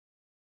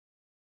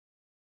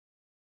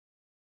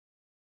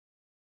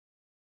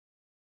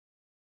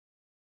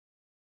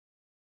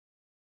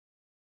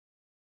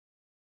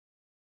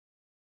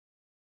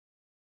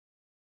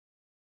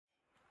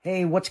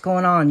Hey, what's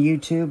going on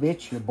YouTube?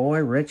 It's your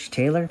boy Rich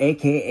Taylor,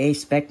 aka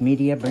SSPEC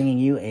Media, bringing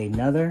you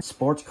another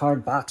sports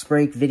card box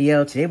break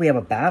video. Today we have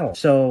a battle.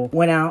 So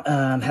went out,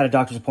 had a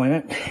doctor's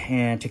appointment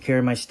and took care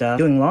of my stuff.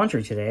 Doing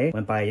laundry today.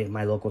 Went by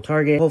my local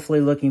Target,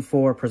 hopefully looking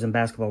for Prism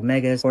Basketball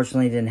Megas.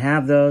 Fortunately didn't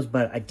have those,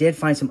 but I did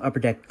find some Upper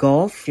Deck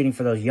Golf, shooting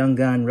for those Young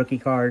Gun rookie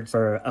cards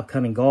for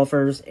upcoming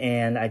golfers.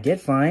 And I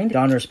did find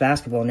Donruss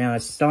Basketball. Now,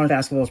 Donruss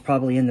Basketball is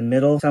probably in the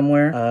middle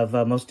somewhere of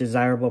most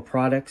desirable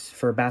products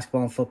for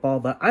basketball and football,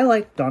 but I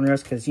like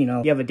Donruss because, you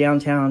know, you have a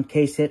downtown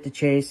case hit to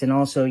chase, and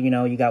also, you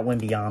know, you got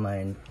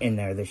Wembanyama in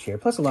there this year,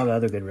 plus a lot of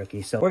other good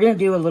rookies. So we're going to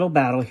do a little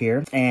battle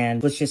here,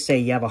 and let's just say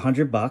you have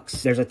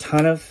 $100. There's a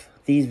ton of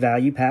these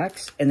value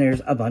packs, and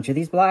there's a bunch of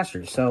these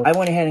blasters. So I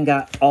went ahead and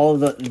got all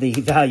the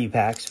value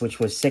packs, which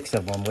was 6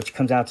 of them, which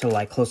comes out to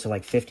like close to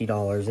like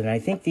 $50. And I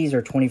think these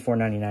are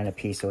 $24.99 a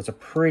piece, so it's a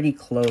pretty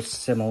close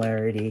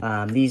similarity.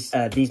 These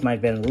might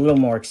have been a little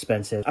more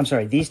expensive. I'm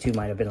sorry, these two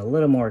might have been a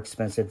little more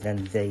expensive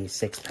than the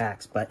 6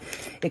 packs, but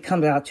it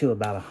comes out to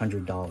about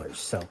 $100.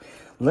 So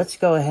let's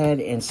go ahead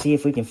and see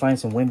if we can find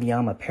some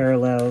Wembanyama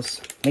parallels.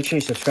 Make sure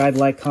you subscribe,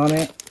 like,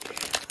 comment.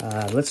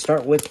 Let's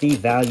start with the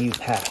value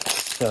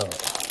packs. So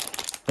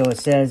it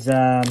says,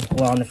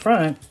 well, on the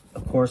front,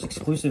 of course,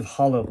 exclusive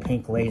hollow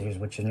pink lasers,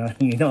 which you know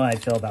how I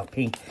feel about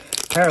pink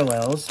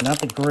parallels. Not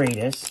the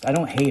greatest. I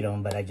don't hate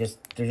them, but they're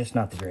just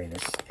not the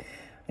greatest.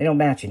 They don't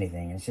match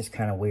anything. It's just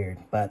kind of weird.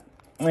 But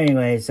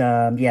anyways,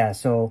 yeah,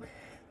 so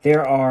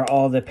there are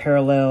all the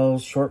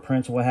parallels, short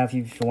prints, what have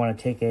you. If you want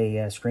to take a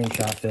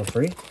screenshot, feel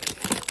free.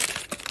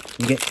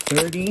 You get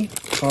 30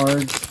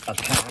 cards a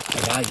pack, a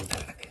value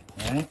pack.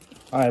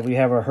 All right, we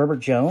have our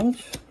Herbert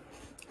Jones,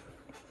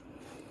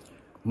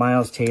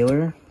 Miles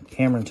Taylor,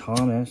 Cameron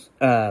Thomas,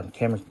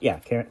 Cameron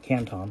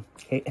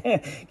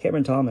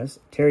Thomas,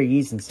 Terry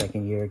Eason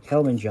second year,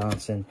 Kelvin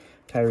Johnson,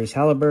 Tyrese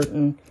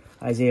Halliburton,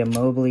 Isaiah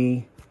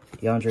Mobley,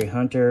 DeAndre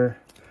Hunter,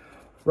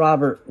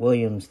 Robert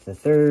Williams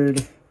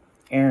III,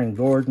 Aaron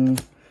Gordon.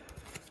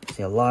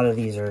 See, a lot of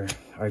these are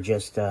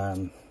just,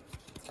 you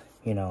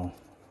know,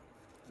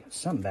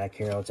 something back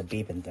here. Oh, it's a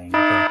beeping thing.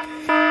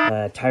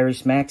 Okay.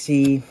 Tyrese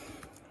Maxey,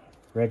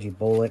 Reggie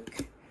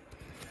Bullock,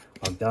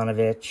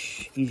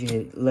 Bogdanovich,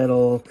 E.J.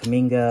 Little,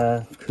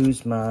 Kuminga,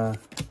 Kuzma,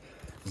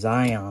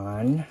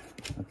 Zion.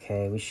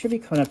 Okay, we should be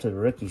coming up to the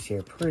rookies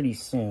here pretty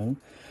soon.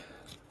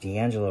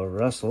 D'Angelo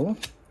Russell.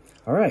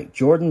 All right,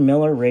 Jordan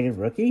Miller, rated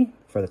rookie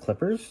for the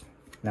Clippers.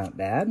 Not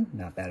bad.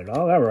 Not bad at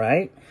all. All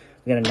right.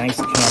 We got a nice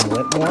Cam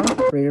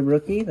Whitmore, rated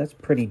rookie. That's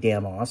pretty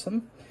damn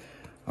awesome.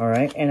 All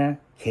right, and a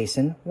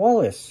Cason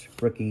Wallace,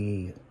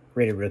 rookie,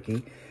 rated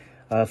rookie.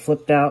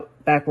 Flipped out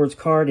backwards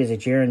card is a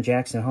Jaren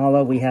Jackson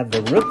Hollow. We have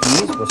the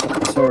rookies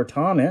with Sawyer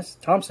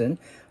Thompson,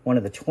 one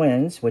of the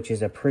twins, which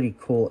is a pretty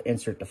cool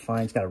insert to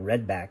find. It's got a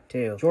red back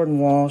too. Jordan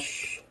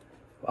Walsh.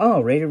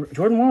 Oh,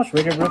 Jordan Walsh,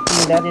 rated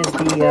rookie.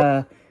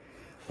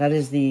 That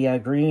is the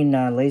green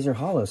laser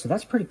hollow. So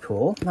that's pretty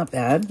cool. Not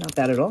bad. Not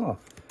bad at all.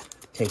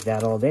 Take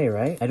that all day,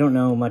 right? I don't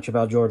know much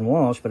about Jordan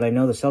Walsh, but I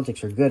know the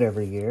Celtics are good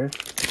every year.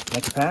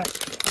 Next pack.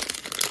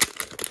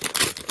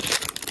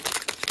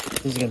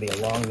 This is gonna be a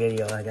long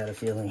video, I got a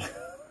feeling.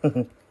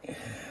 All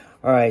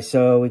right,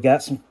 so we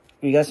got some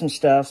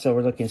stuff. So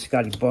we're looking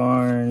Scotty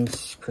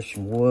Barnes,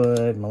 Christian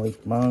Wood,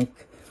 Malik Monk,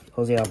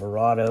 Jose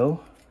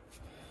Alvarado,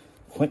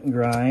 Quentin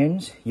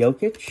Grimes,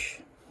 Jokic,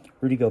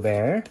 Rudy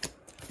Gobert,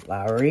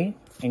 Lowry,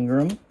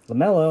 Ingram,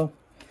 LaMelo,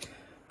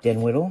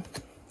 Dinwiddie.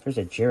 There's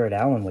a Jared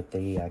Allen with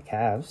the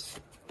Cavs,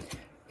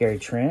 Gary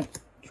Trent,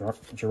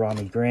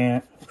 Jerami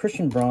Grant,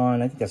 Christian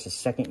Braun. I think that's his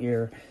second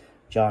year.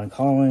 John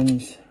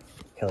Collins,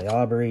 Kelly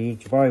Oubre,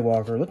 Jabari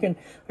Walker.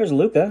 There's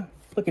Luka.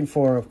 Looking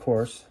for, of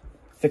course,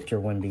 Victor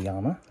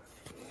Wembanyama.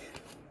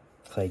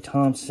 Klay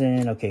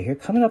Thompson. Okay, here,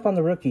 coming up on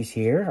the rookies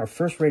here. Our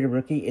first rated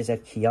rookie is a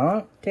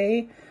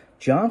Keontae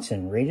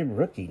Johnson, rated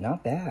rookie.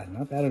 Not bad.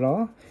 Not bad at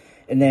all.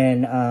 And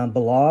then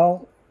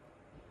Bilal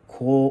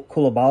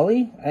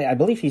Coulibaly. I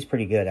believe he's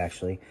pretty good,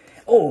 actually.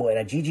 Oh, and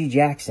a G.G.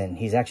 Jackson.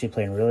 He's actually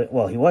playing really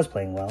well. He was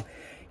playing well.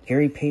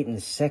 Gary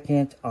Payton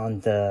II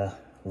on the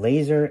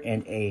laser,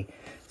 and a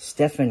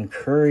Stephen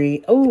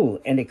Curry. Oh,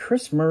 and a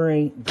Chris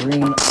Murray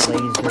green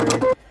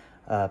laser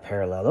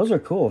parallel. Those are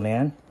cool,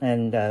 man.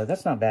 And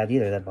that's not bad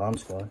either, that bomb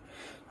squad.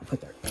 I'll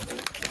put that.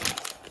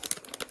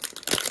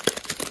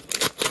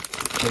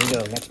 Here we go,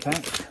 next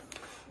pack.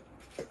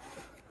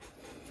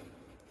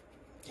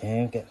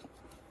 Okay, got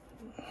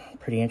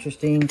pretty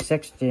interesting.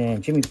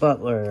 Sexton, Jimmy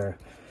Butler,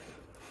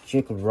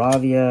 Jacob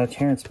Ravia,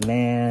 Terrence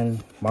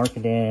Mann,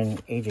 Marketing,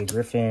 AJ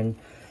Griffin,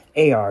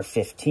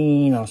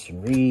 AR-15,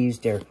 Austin Reeves,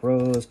 Derrick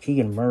Rose,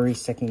 Keegan Murray,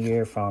 second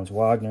year, Franz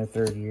Wagner,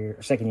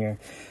 second year,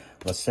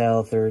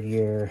 LaSalle, third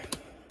year,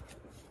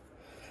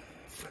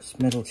 Chris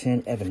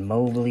Middleton, Evan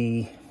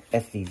Mobley,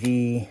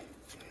 FVV,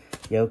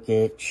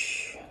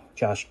 Jokic,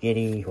 Josh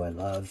Giddey, who I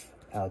love,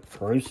 Alec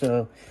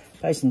Caruso,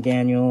 Dyson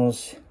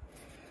Daniels,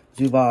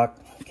 Zubac,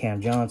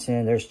 Cam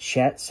Johnson. There's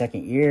Chet,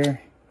 second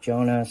year,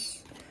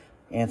 Jonas,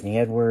 Anthony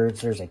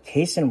Edwards. There's a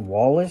Cason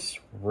Wallace,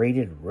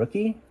 rated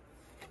rookie.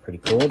 Pretty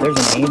cool.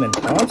 There's an Amon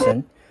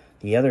Thompson,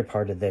 the other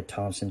part of the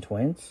Thompson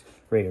twins,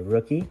 rated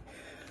rookie.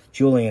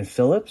 Julian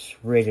Phillips,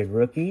 rated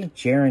rookie.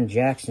 Jaren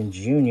Jackson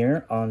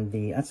Jr. on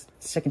the, that's the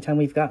second time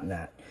we've gotten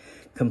that.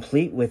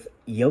 Complete with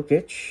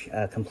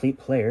Jokic, complete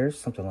players,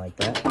 something like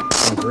that.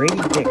 And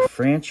Grady Dick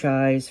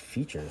franchise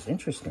features.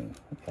 Interesting.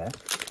 Okay.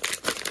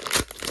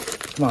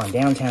 Come on,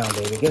 downtown,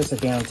 baby. Give us a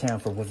downtown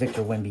for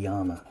Victor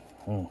Wembanyama.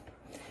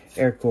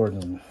 Eric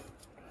Gordon.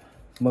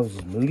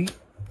 Moses Moody.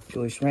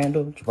 Julius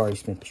Randle. Jabari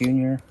Smith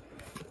Jr.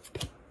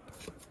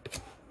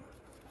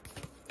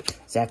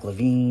 Zach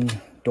LaVine.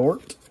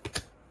 Dort.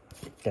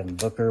 Devin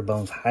Booker.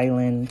 Bones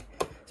Highland.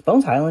 Is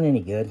Bones Highland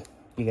any good?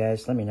 You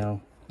guys, let me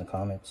know in the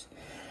comments.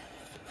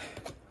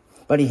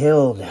 Buddy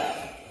Hield.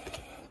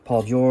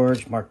 Paul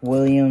George. Mark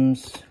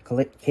Williams.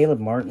 Caleb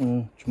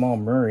Martin. Jamal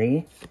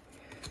Murray.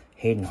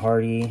 Hayden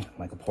Hardy.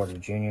 Michael Porter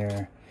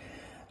Jr.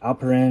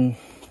 Alperin.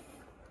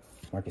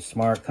 Marcus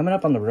Smart. Coming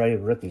up on the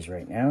rated rookies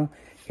right now.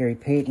 Gary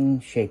Payton.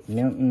 Shake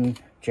Milton.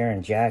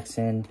 Jaren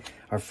Jackson.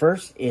 Our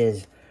first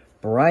is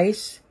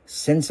Bryce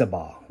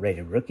Sensabaugh,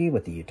 rated rookie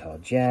with the Utah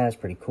Jazz.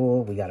 Pretty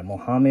cool. We got a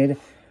Mohamed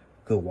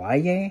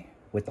Gouaye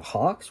with the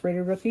Hawks,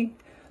 rated rookie.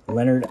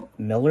 Leonard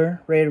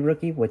Miller, rated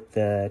rookie with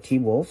the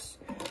T-Wolves.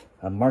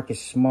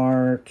 Marcus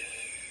Smart,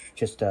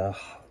 just a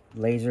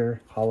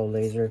laser, hollow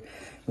laser.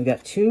 We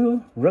got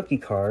 2 rookie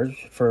cards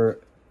for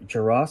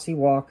Jarossi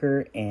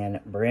Walker and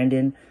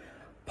Brandon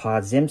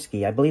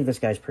Podziemski. I believe this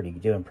guy's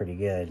doing pretty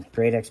good.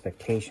 Great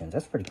Expectations.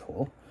 That's pretty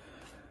cool.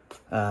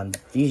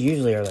 These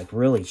usually are like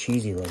really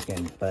cheesy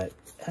looking, but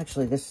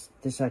actually these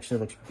actually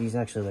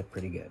look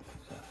pretty good.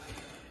 So,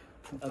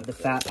 of the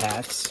fat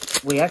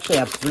packs, we actually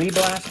have 3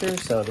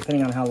 blasters, so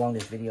depending on how long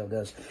this video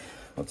goes,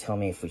 will tell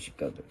me if we should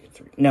go to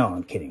 3. No,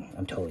 I'm kidding.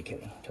 I'm totally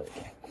kidding.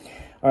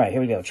 All right,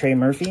 here we go. Trey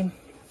Murphy,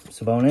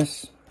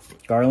 Sabonis,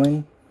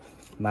 Garland,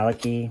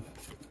 Maliki,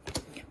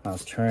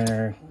 Miles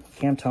Turner,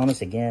 Cam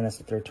Thomas again. That's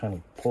the 3rd time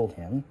we pulled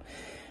him.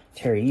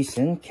 Terry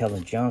Eason,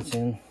 Kelvin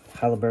Johnson,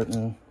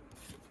 Halliburton,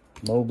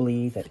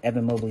 Mobley, that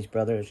Evan Mobley's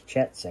brothers,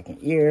 Chet,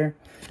 2nd year.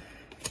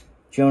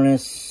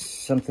 Jonas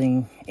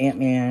something,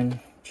 Ant-Man,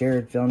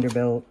 Jared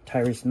Vanderbilt,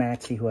 Tyrese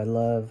Maxey, who I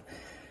love,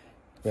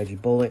 Reggie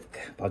Bullock,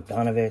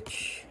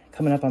 Bogdanovich.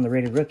 Coming up on the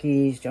rated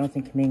rookies,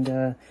 Jonathan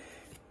Kuminga,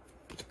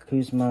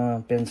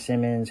 Kuzma, Ben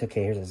Simmons.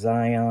 Okay, here's a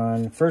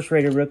Zion. First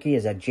rated rookie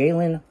is a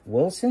Jalen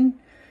Wilson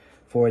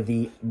for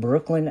the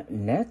Brooklyn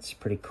Nets.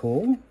 Pretty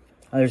cool.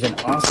 There's an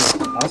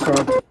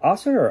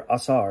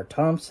Osar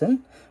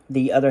Thompson,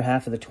 the other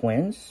half of the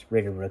Twins,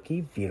 rated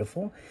rookie.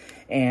 Beautiful.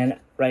 And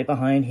right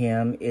behind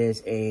him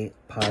is a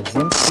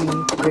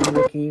Podziemski, rated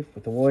rookie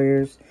with the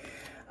Warriors.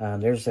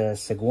 There's a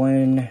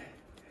Seguin,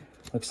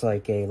 looks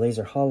like a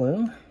laser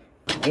hollow.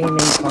 Amen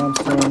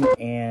Thompson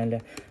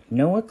and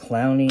Noah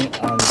Clowney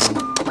on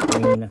the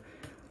green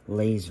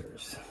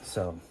lasers.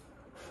 So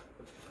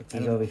put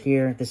these over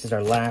here. This is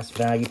our last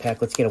value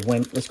pack. Let's get a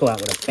win. Let's go out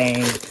with a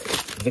bang.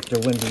 Victor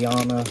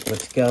Wembanyama.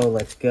 Let's go.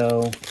 Let's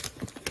go.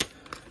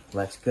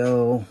 Let's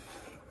go.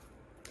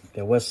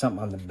 There was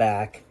something on the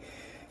back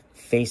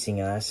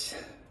facing us.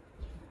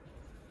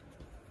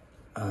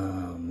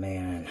 Oh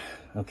man.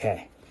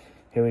 Okay.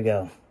 Here we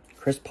go.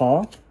 Chris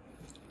Paul.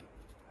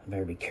 I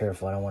better be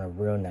careful. I don't want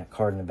to ruin that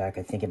card in the back.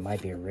 I think it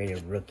might be a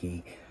rated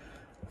rookie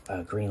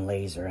green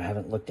laser. I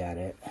haven't looked at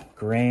it.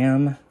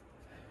 Graham.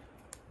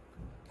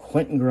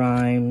 Quentin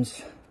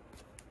Grimes.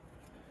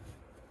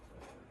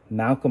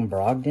 Malcolm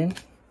Brogdon.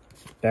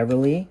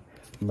 Beverly.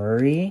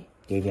 Murray.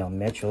 Davion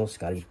Mitchell.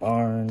 Scotty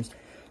Barnes.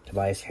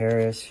 Tobias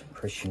Harris.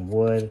 Christian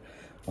Wood.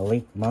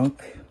 Malik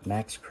Monk.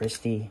 Max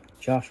Christie.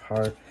 Josh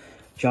Hart.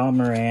 John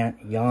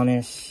Morant.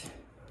 Giannis.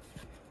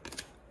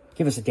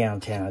 Give us a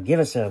downtown.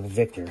 Give us a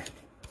Victor.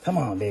 Come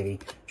on, baby.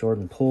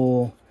 Jordan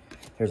Poole.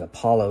 There's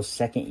Apollo's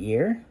 2nd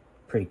year.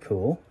 Pretty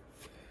cool.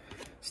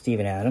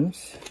 Steven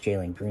Adams.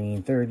 Jalen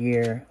Green, 3rd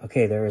year.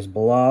 Okay, there is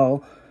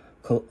Bilal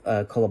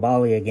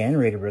Coulibaly again,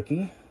 rated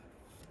rookie.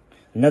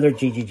 Another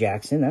Gigi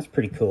Jackson. That's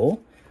pretty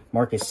cool.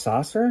 Marcus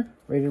Saucer,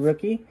 rated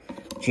rookie.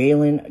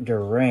 Jalen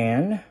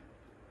Duran.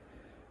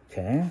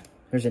 Okay.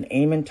 There's an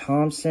Amen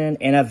Thompson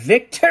and a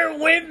Victor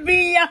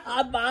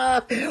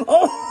Wembanyama.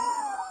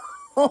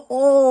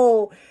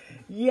 Oh,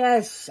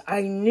 yes,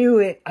 I knew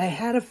it. I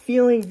had a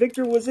feeling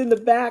Victor was in the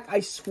back.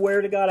 I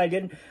swear to God, I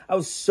didn't. I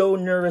was so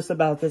nervous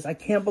about this. I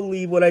can't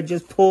believe what I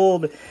just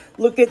pulled.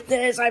 Look at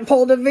this. I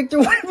pulled a Victor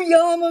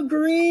Wembanyama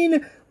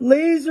green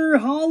laser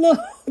hollow.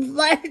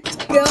 Let's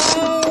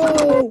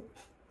go.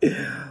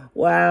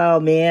 Wow,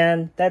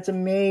 man. That's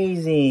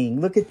amazing.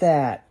 Look at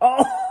that.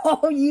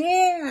 Oh,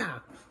 yeah.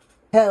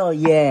 Hell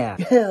yeah.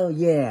 Hell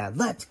yeah.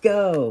 Let's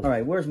go. All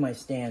right, where's my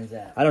stands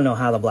at? I don't know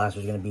how the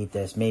Blaster's going to beat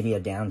this. Maybe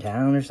a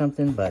downtown or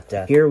something, but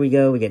here we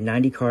go. We get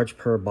 90 cards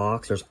per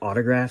box. There's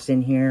autographs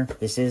in here.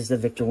 This is the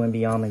Victor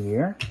Wembanyama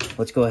year.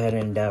 Let's go ahead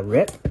and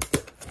rip.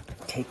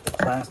 Take the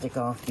plastic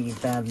off these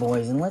bad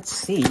boys, and let's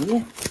see.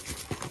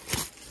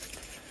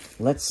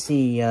 Let's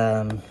see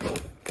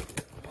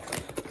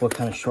what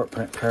kind of short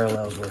print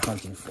parallels we're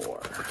hunting for.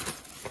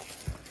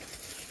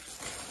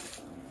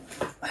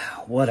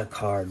 What a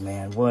card,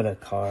 man. What a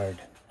card.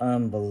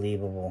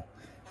 Unbelievable.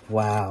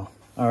 Wow.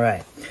 All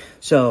right.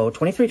 So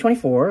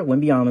 23-24,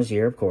 Wembanyama's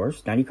here, of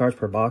course. 90 cards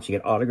per box. You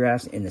get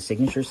autographs in the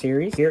signature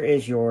series. Here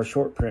is your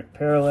short print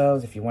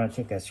parallels if you want to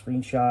take a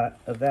screenshot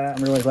of that.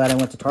 I'm really glad I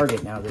went to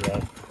Target now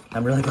today.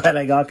 I'm really glad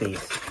I got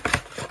these.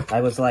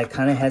 I was like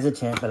kind of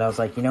hesitant, but I was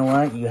like, you know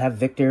what? You have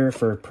Victor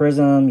for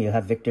Prism. You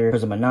have Victor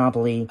Prism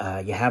Monopoly.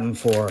 You have them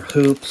for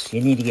Hoops.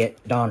 You need to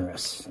get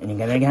Donruss. And you're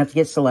going to have to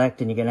get Select,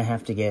 and you're going to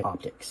have to get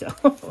Optic. So,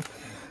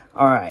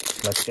 all right,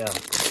 let's go.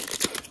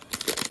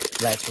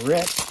 Let's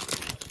rip.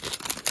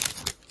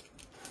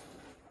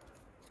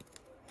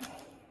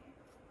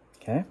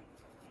 Okay.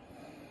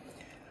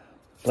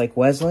 Blake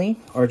Wesley,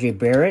 RJ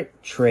Barrett,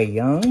 Trey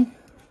Young,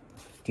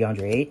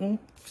 DeAndre Ayton,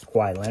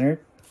 Kawhi Leonard,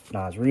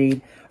 Naz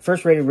Reid.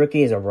 First rated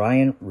rookie is a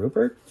Ryan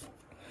Rupert.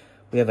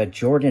 We have a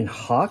Jordan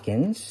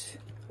Hawkins.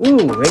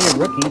 Ooh, rated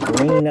rookie,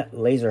 green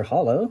laser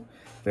hollow.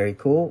 Very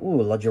cool.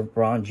 Ooh,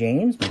 LeBron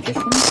James,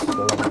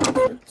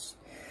 Magicians.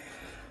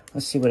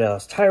 Let's see what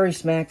else.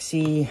 Tyrese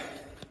Maxey,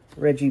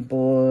 Reggie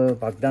Bull,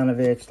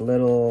 Bogdanovich,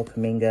 Little,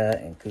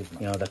 Kuminga, and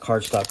Kuzma. You know, the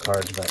cardstock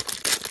cards, but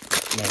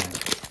man,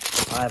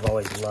 I've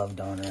always loved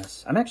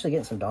Donruss. I'm actually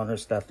getting some Donruss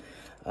stuff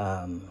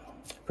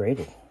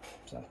graded.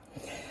 So,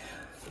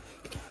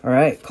 all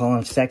right,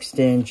 Colin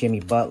Sexton, Jimmy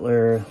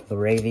Butler,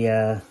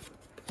 Laravia,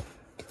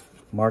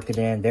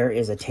 Marketing. There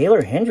is a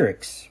Taylor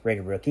Hendricks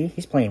rated rookie.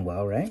 He's playing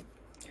well, right?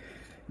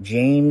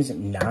 James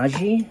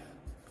Najee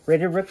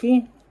rated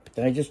rookie.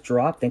 Did I just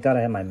drop? Thank God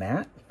I have my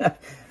mat.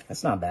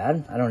 That's not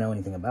bad. I don't know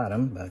anything about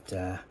him, but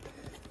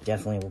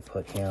definitely will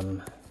put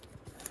him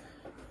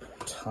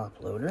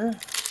top loader.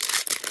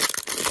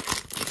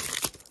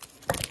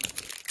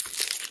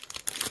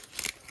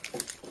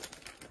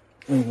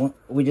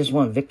 We just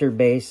want Victor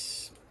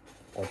base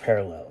or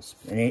parallels,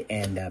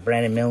 and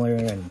Brandon Miller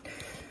and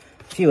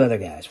a few other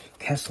guys.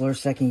 Kessler,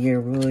 second year,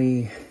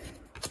 really.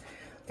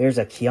 There's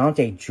a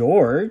Keontae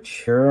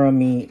George,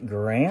 Jeremy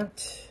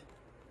Grant,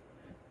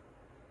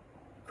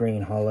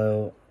 green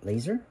hollow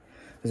laser.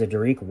 There's a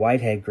Derek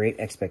Whitehead, Great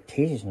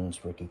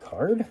Expectations rookie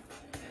card.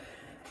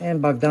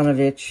 And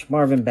Bogdanovich,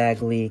 Marvin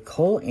Bagley,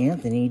 Cole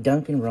Anthony,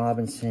 Duncan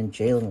Robinson,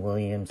 Jalen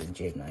Williams, and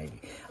Jaden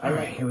Ivey. All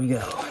right, here we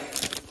go.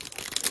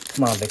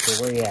 Come on,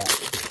 Victor, where you at?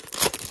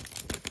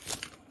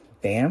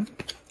 Bam,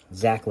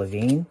 Zach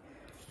LaVine,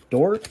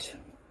 Dort,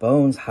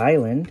 Bones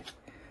Highland,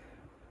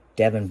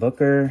 Devin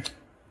Booker,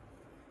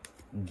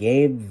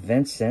 Gabe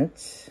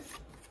Vincent.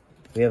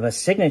 We have a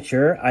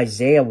signature,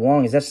 Isaiah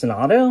Wong. Is that an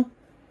auto?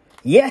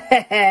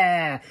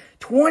 Yeah!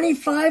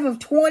 25 of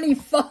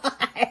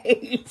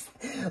 25!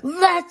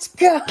 Let's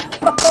go!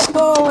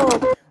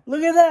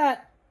 Look at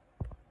that!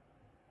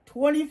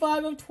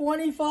 25 of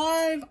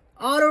 25!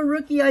 Auto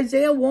rookie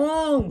Isaiah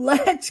Wong.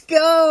 Let's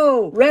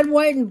go. Red,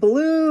 white, and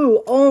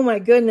blue. Oh my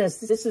goodness.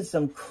 This is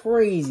some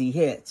crazy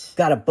hits.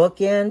 Got a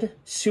bookend,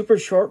 super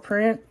short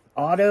print,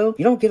 auto.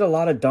 You don't get a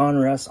lot of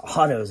Donruss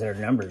autos that are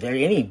numbered. They're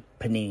any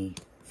Panini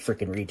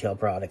freaking retail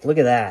product. Look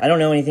at that. I don't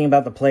know anything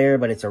about the player,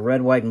 but it's a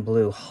red, white, and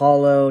blue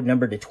hollow,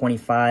 numbered to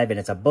 25, and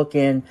it's a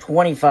bookend.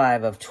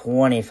 25 of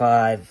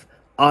 25.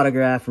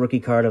 Autograph rookie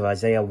card of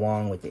Isaiah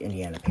Wong with the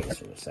Indiana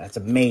Pacers. That's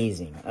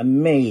amazing.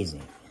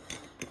 Amazing.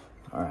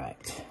 All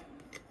right.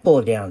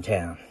 Pull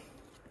downtown.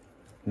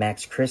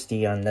 Max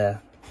Christie on the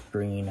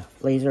green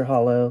laser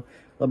hollow.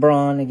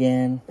 LeBron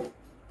again.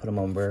 Put him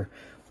over.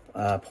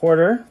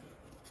 Porter.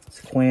 It's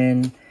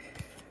Quinn.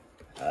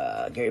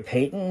 Gary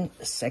Payton.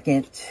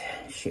 Second.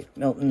 Shake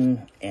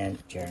Milton. And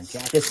Jaren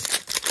Jackson.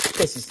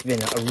 This has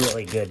been a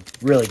really good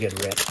rip.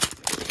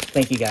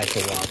 Thank you guys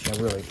for watching.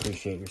 I really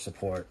appreciate your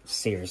support.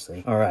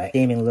 Seriously. All right.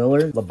 Damian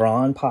Lillard.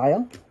 LeBron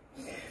pile.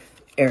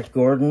 Eric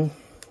Gordon.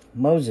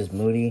 Moses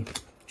Moody.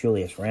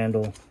 Julius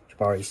Randle.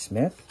 Jabari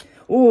Smith.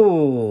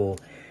 Ooh.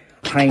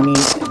 Jaime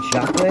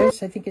Jacques, I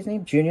think his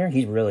name. Junior.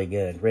 He's really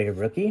good. Rated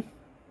rookie.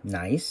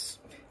 Nice.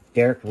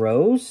 Derrick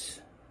Rose.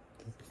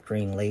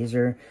 Green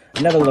laser.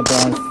 Another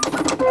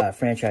LeBron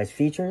franchise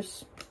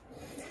features.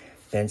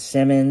 Ben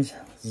Simmons.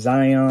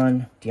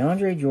 Zion.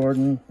 DeAndre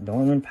Jordan.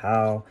 Norman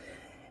Powell.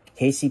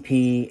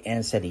 KCP.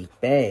 And Sadiq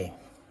Bey.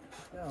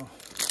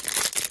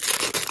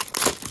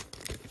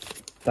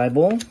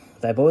 Thibault?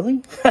 I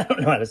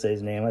don't know how to say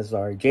his name. I'm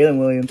sorry. Jalen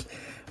Williams.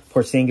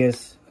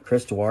 Porzingis,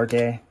 Chris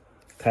Duarte,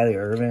 Kylie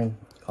Irvin,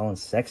 Colin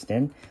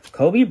Sexton,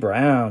 Kobe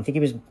Brown. I think he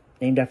was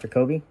named after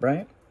Kobe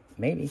Bryant.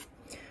 Maybe.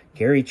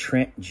 Gary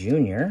Trent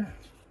Jr.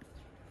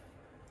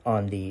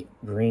 on the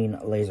green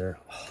laser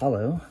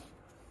hollow.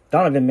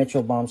 Donovan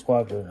Mitchell, Bomb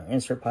Squad,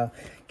 insert pile.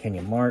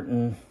 Kenya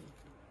Martin,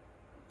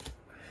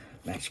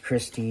 Max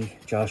Christie,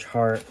 Josh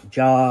Hart,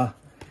 Ja,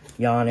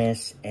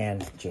 Giannis,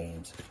 and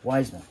James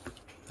Wiseman.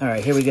 All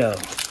right, here we go.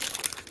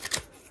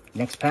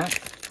 Next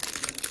pack.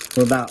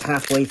 We're about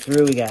halfway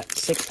through. We got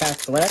 6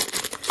 packs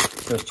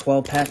left. There's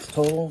 12 packs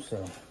total,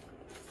 so.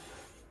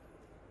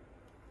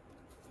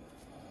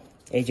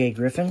 AJ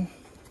Griffin,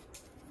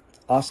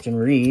 Austin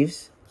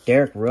Reeves,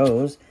 Derrick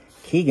Rose,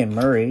 Keegan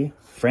Murray,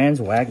 Franz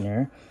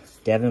Wagner,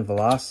 Devin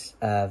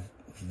Vassell,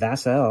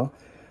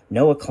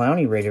 Noah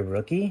Clowney rated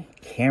rookie,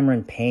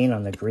 Cameron Payne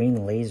on the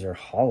green laser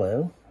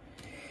hollow,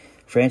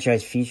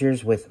 Franchise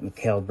features with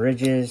Mikal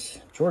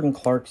Bridges, Jordan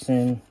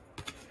Clarkson,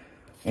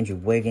 Andrew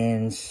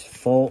Wiggins,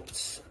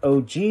 Fultz,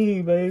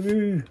 OG,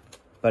 baby,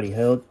 Buddy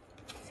Hield,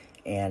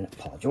 and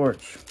Paul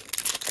George.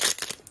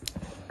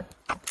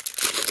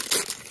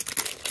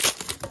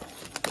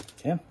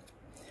 Okay.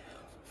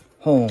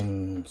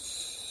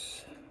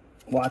 Holmes,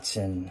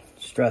 Watson,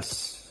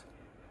 Struss,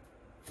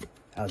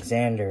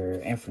 Alexander,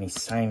 Anthony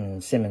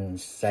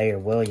Simmons, Zaire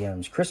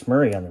Williams, Chris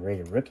Murray on the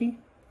rated rookie.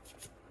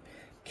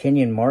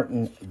 Kenyon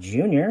Martin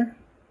Jr.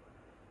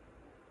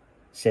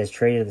 says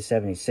traded the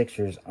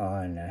 76ers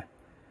on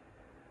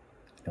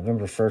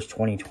November 1st,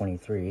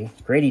 2023.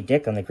 Grady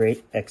Dick on the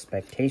Great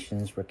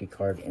Expectations rookie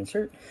card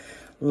insert.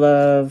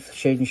 Love,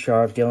 Shaden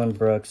Sharp, Dylan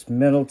Brooks,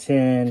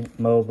 Middleton,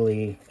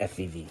 Mobley,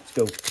 FVV. Let's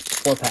go.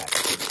 4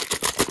 packs.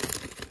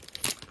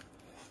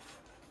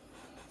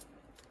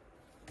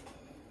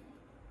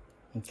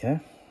 Okay.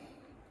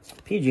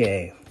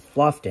 PJ,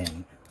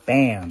 Lofton,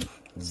 Bam,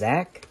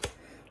 Zach,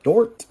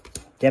 Dort,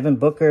 Devin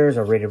Booker's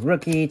a rated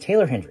rookie,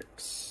 Taylor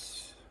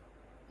Hendricks.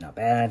 Not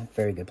bad.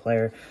 Very good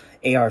player.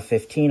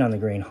 AR-15 on the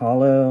green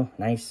hollow.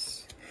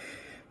 Nice.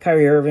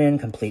 Kyrie Irving,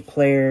 complete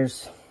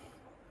players.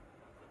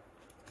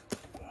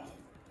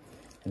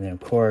 And then, of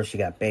course, you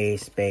got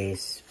base.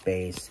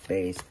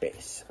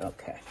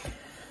 Okay.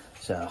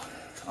 So,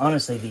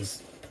 honestly,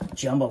 these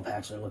jumbo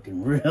packs are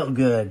looking real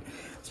good,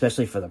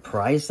 especially for the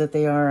price that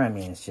they are. I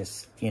mean, it's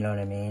just, you know what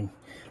I mean?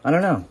 I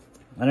don't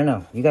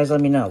know. You guys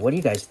let me know. What do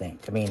you guys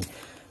think? I mean,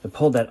 they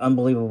pulled that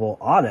unbelievable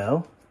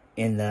auto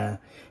in the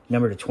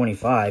number to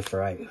 25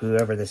 for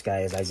whoever this guy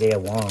is, Isaiah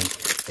Wong,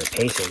 the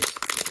Pacers.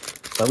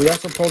 But we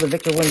also pulled a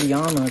Victor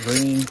Wembanyama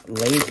green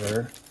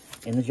laser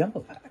in the jumbo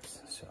packs.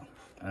 So,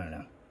 I don't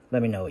know.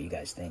 Let me know what you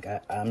guys think.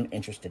 I'm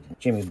interested in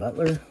Jimmy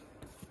Butler,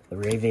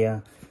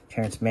 Laravia,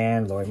 Terrence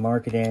Mann, Lauri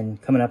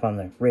Markkanen, coming up on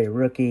the rated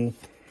rookie,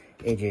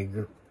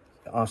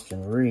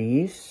 Austin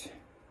Reeves,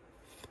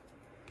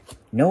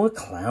 Noah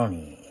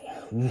Clowney.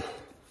 Ooh,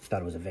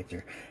 thought it was a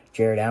Victor.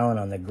 Jared Allen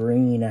on the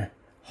green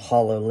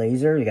hollow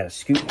laser. You got a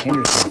Scoot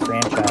Henderson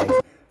franchise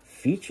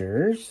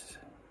features.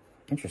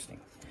 Interesting.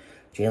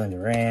 Jalen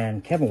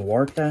Duran, Kevin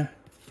Huerta.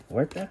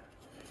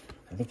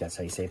 I think that's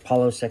how you say it.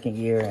 Paulo's second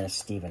year, and a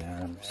Steven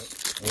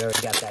Adams. We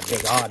already got that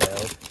big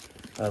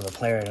auto of a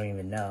player I don't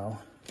even know.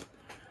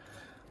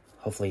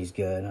 Hopefully he's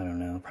good. I don't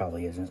know.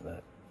 Probably isn't,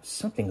 but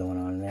something going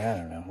on in there. I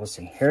don't know. We'll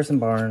see. Harrison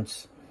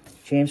Barnes,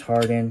 James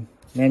Harden,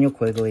 Manuel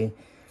Quigley,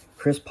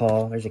 Chris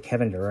Paul. There's a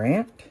Kevin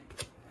Durant.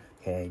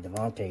 Okay,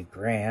 Devontae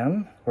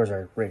Graham. Where's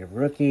our rated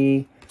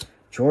rookie?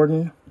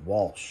 Jordan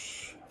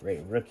Walsh.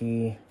 Rated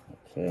rookie.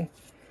 Okay.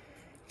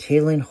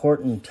 Talen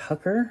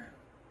Horton-Tucker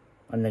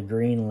on the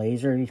green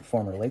laser,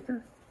 former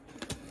Laker.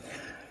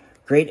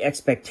 Great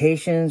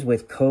Expectations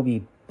with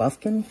Kobe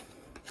Buffkin.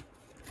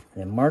 And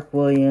then Mark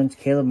Williams,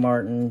 Caleb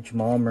Martin,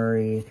 Jamal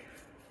Murray,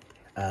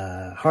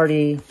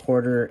 Hardy,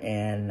 Porter,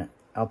 and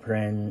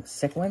Alperen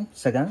Sengun.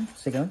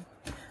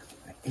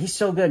 He's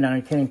so good now,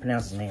 I can't even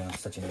pronounce his name. I'm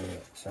such an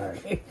idiot.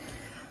 Sorry.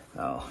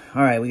 Oh,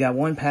 all right. We got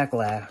 1 pack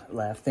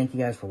left. Thank you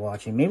guys for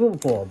watching. Maybe we'll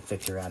pull a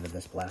Victor out of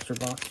this blaster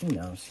box. Who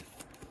knows?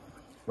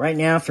 Right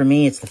now, for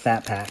me, it's the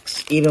fat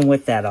packs. Even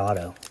with that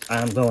auto,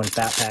 I'm going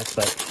fat packs.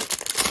 But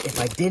if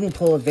I didn't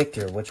pull a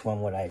Victor, which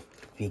one would I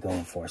be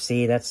going for?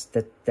 See, that's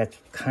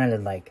kind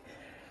of like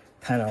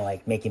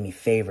making me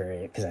favor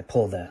it because I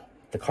pulled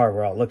the card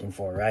we're all looking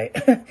for, right?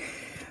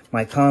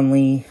 Mike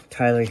Conley,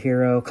 Tyler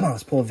Hero. Come on,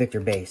 let's pull a Victor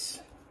base.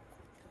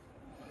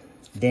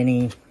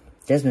 Denny,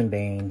 Desmond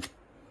Bain,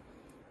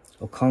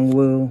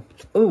 Okongwu.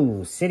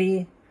 Ooh,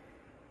 City,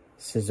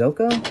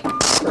 Suzuka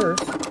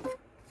first.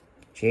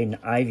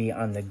 Jaden Ivey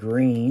on the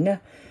green.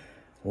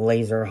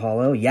 Laser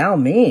hollow. Yao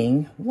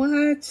Ming.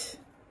 What?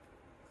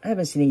 I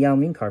haven't seen a Yao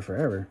Ming card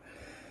forever.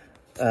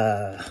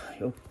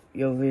 Jovic,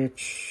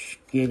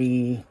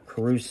 Giddey,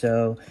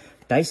 Caruso,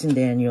 Dyson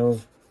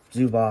Daniels,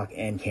 Zubac,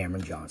 and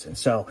Cameron Johnson.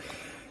 So,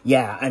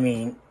 yeah, I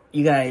mean,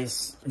 you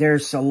guys,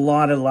 there's a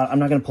lot. I'm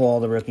not going to pull all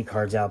the rookie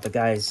cards out, but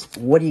guys,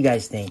 what do you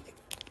guys think?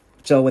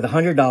 So with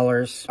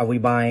 $100, are we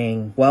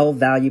buying 12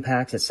 value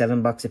packs at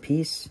 $7 a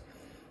piece?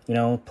 You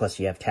know, plus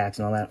you have tax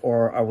and all that.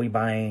 Or are we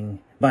buying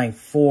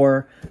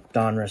 4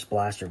 Donruss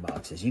blaster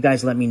boxes? You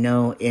guys let me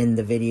know in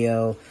the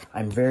video.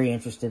 I'm very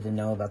interested to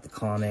know about the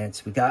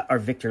comments. We got our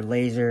Victor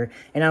laser.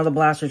 And out of the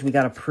blasters, we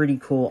got a pretty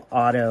cool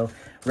auto.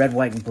 Red,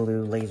 white, and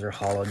blue laser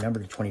hollow. Number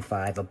to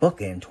 25. A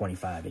bookend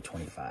 25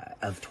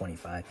 of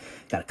 25.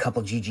 Got a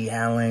couple G.G.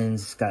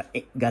 Allens. Got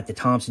the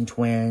Thompson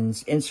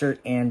twins.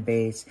 Insert and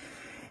base.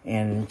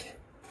 And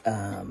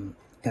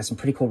got some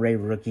pretty cool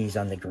rated rookies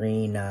on the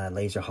green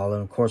laser hollow.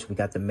 And of course, we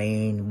got the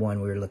main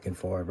one we were looking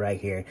for right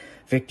here.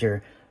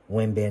 Victor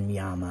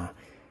Wembanyama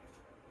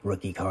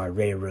rookie card,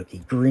 rated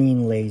rookie,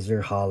 green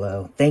laser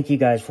hollow. Thank you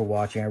guys for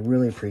watching. I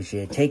really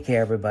appreciate it. Take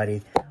care,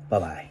 everybody.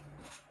 Bye-bye.